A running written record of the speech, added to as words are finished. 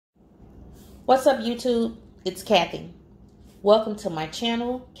What's up, YouTube? It's Kathy. Welcome to my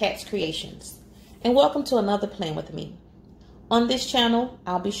channel, Kat's Creations, and welcome to another Plan With Me. On this channel,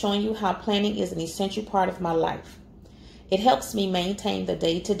 I'll be showing you how planning is an essential part of my life. It helps me maintain the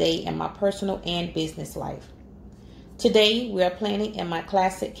day-to-day in my personal and business life. Today, we are planning in my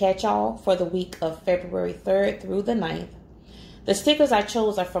classic catch-all for the week of February 3rd through the 9th. The stickers I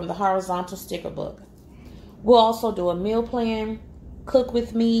chose are from the Horizontal Sticker Book. We'll also do a meal plan, cook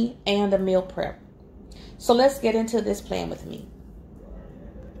with me, and a meal prep. So let's get into this Plan With Me.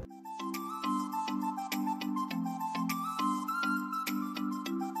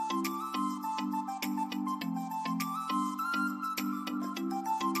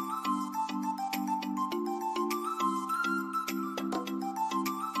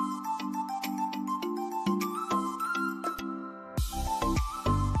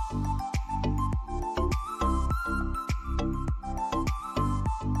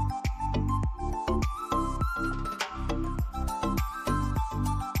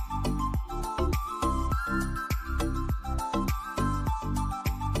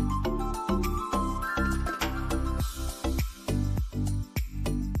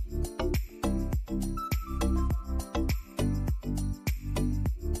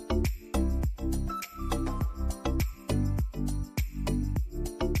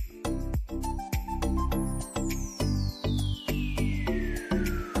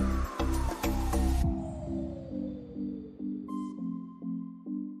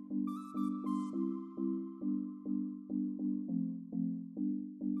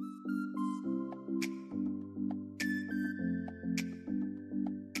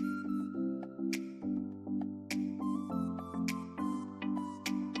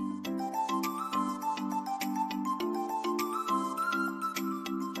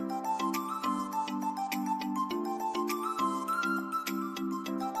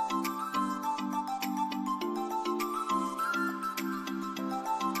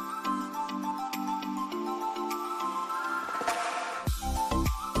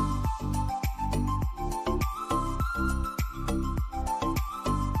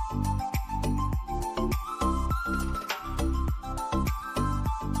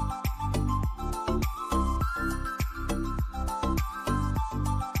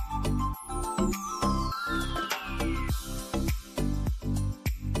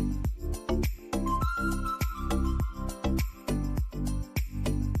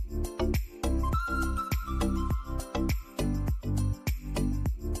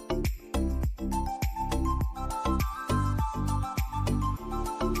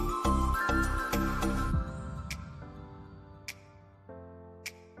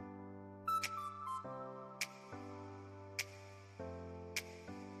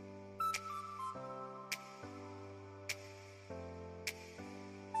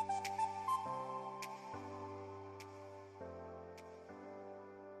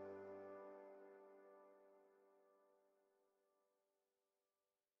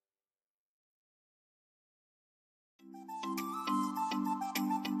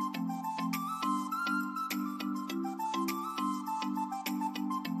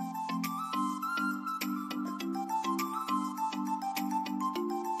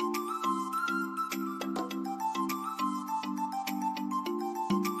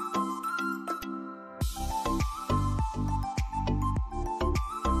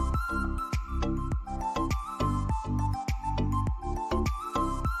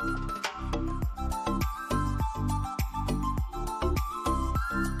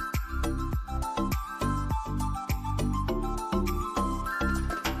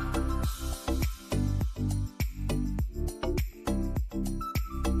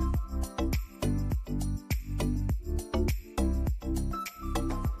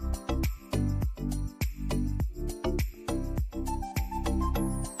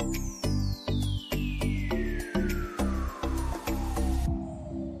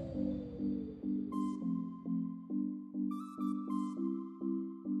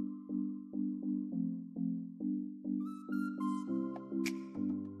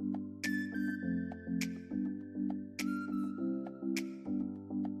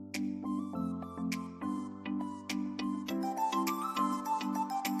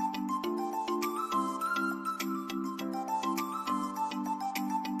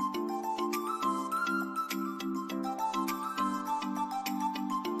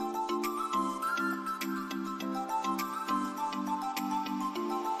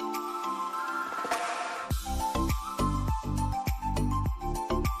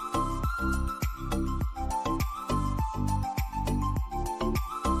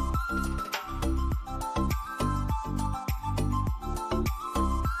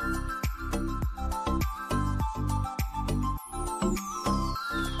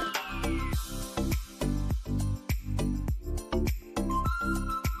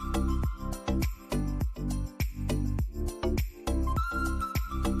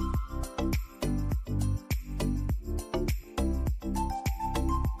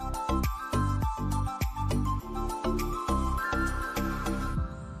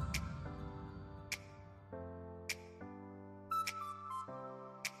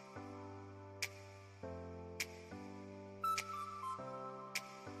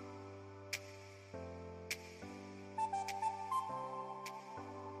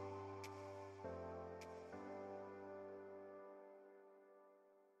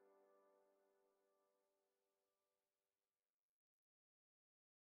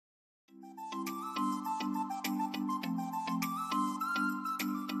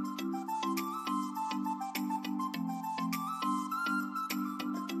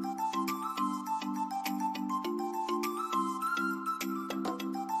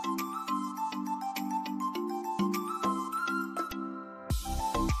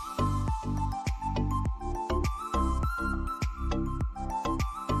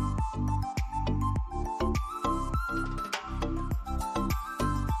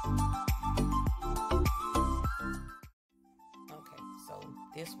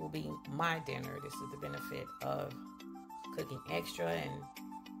 be my dinner. This is the benefit of cooking extra and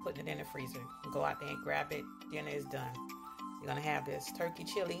putting it in the freezer. Go out there and grab it. Dinner is done. You're gonna have this turkey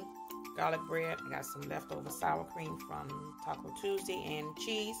chili, garlic bread. I got some leftover sour cream from Taco Tuesday and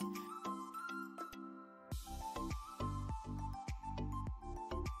cheese.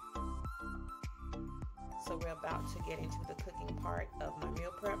 So we're about to get into the cooking part of my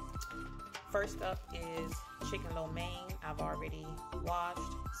meal prep. First up is chicken lo mein. I've already washed,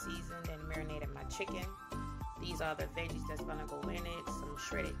 seasoned, and marinated my chicken. These are the veggies that's gonna go in it. Some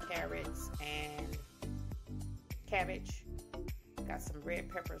shredded carrots and cabbage. Got some red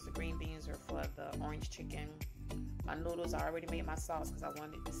peppers. The green beans are for the orange chicken. My noodles, I already made my sauce because I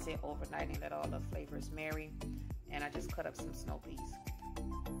wanted it to sit overnight and let all the flavors marry. And I just cut up some snow peas.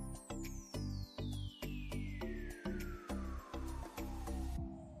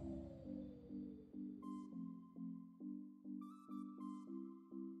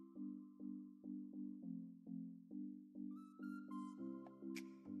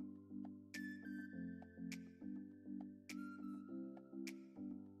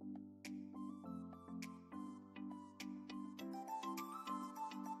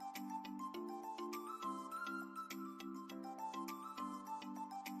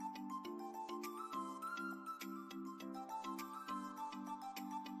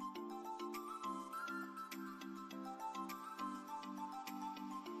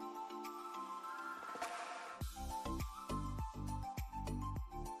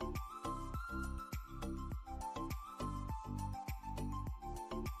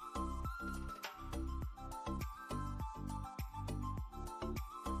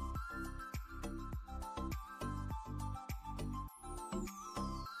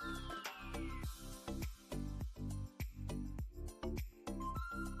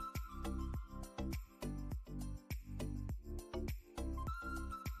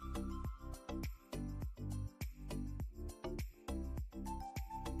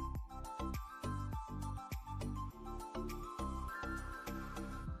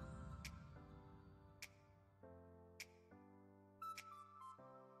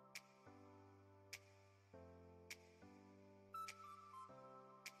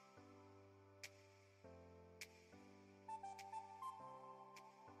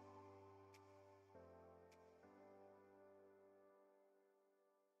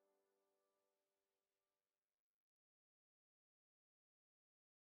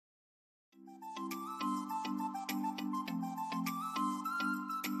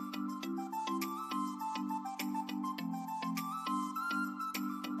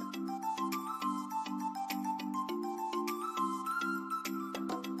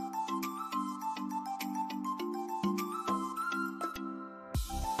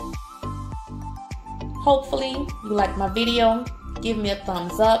 Hopefully you like my video. Give me a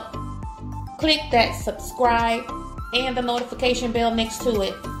thumbs up. Click that subscribe and the notification bell next to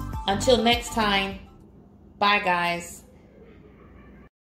it. Until next time, bye guys.